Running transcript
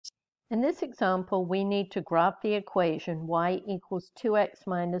In this example, we need to graph the equation y equals 2x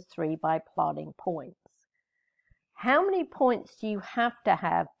minus 3 by plotting points. How many points do you have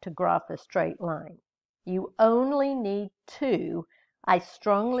to graph a straight line? You only need 2. I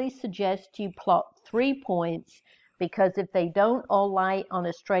strongly suggest you plot 3 points because if they don't all lie on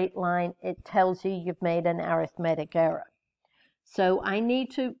a straight line, it tells you you've made an arithmetic error. So I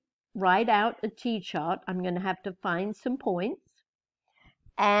need to write out a t-chart. I'm going to have to find some points.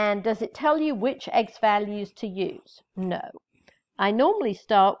 And does it tell you which x values to use? No. I normally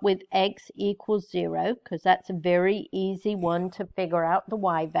start with x equals 0 because that's a very easy one to figure out the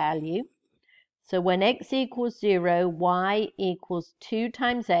y value. So when x equals 0, y equals 2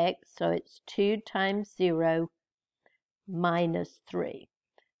 times x, so it's 2 times 0 minus 3.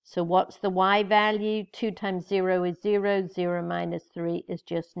 So what's the y value? 2 times 0 is 0, 0 minus 3 is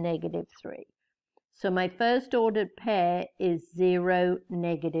just negative 3. So my first ordered pair is 0,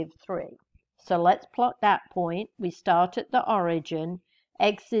 negative 3. So let's plot that point. We start at the origin.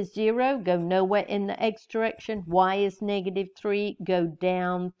 X is 0, go nowhere in the x direction. Y is negative 3, go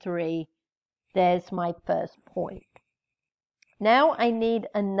down 3. There's my first point. Now I need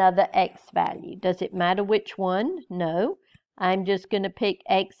another x value. Does it matter which one? No. I'm just going to pick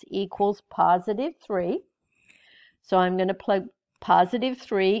x equals positive 3. So I'm going to plug positive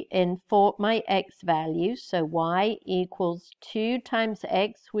 3 in for my x value. So y equals 2 times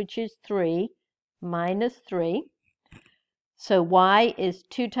x, which is 3, minus 3. So y is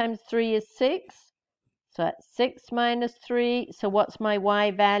 2 times 3 is 6. So that's 6 minus 3. So what's my y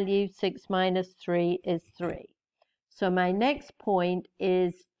value? 6 minus 3 is 3. So my next point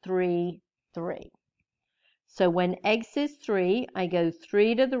is 3, 3. So when x is 3, I go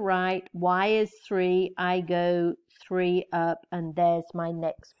 3 to the right. Y is 3, I go 3 up, and there's my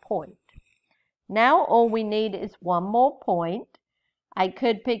next point. Now all we need is one more point. I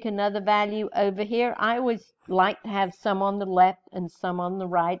could pick another value over here. I always like to have some on the left and some on the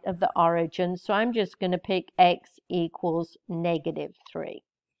right of the origin, so I'm just going to pick x equals negative 3.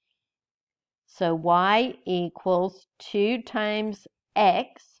 So y equals 2 times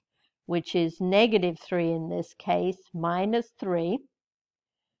x, which is negative 3 in this case, minus 3.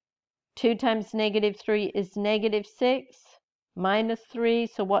 2 times negative 3 is negative 6, minus 3.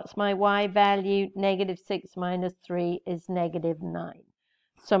 So what's my y value? Negative 6 minus 3 is negative 9.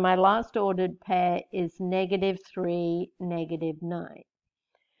 So my last ordered pair is negative 3, negative 9.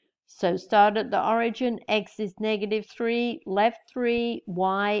 So start at the origin. X is negative 3, left 3.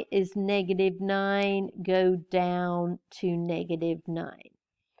 Y is negative 9, go down to negative 9.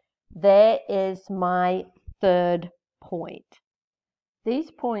 There is my third point.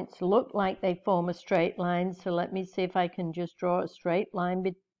 These points look like they form a straight line, so let me see if I can just draw a straight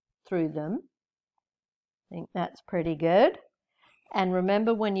line through them. I think that's pretty good. And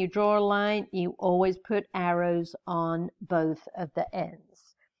remember, when you draw a line, you always put arrows on both of the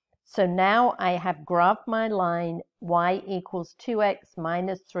ends. So now I have graphed my line y equals 2x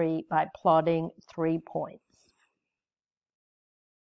minus 3 by plotting 3 points.